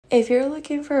If you're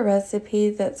looking for a recipe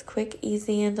that's quick,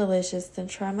 easy, and delicious, then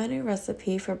try my new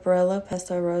recipe for Barilla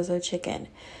Pesto Rosso chicken.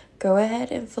 Go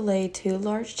ahead and fillet 2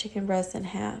 large chicken breasts in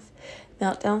half.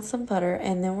 Melt down some butter,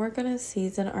 and then we're going to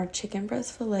season our chicken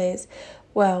breast fillets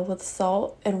well with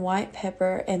salt and white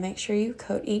pepper, and make sure you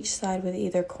coat each side with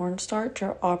either cornstarch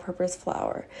or all-purpose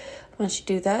flour. Once you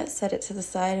do that, set it to the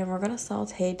side, and we're going to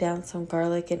saute down some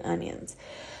garlic and onions.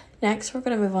 Next, we're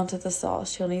going to move on to the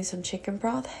sauce. You'll need some chicken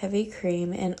broth, heavy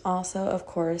cream, and also, of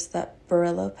course, that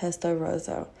Barilla Pesto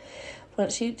Rosso.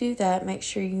 Once you do that, make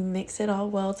sure you mix it all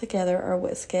well together or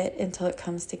whisk it until it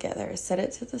comes together. Set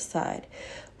it to the side.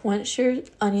 Once your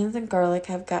onions and garlic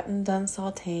have gotten done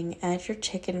sauteing, add your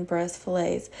chicken breast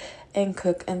fillets and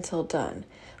cook until done.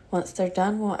 Once they're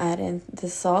done, we'll add in the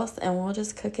sauce and we'll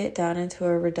just cook it down into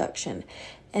a reduction.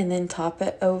 And then top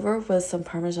it over with some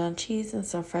Parmesan cheese and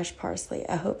some fresh parsley.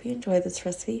 I hope you enjoyed this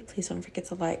recipe. Please don't forget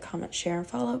to like, comment, share, and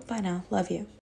follow. Bye now. Love you.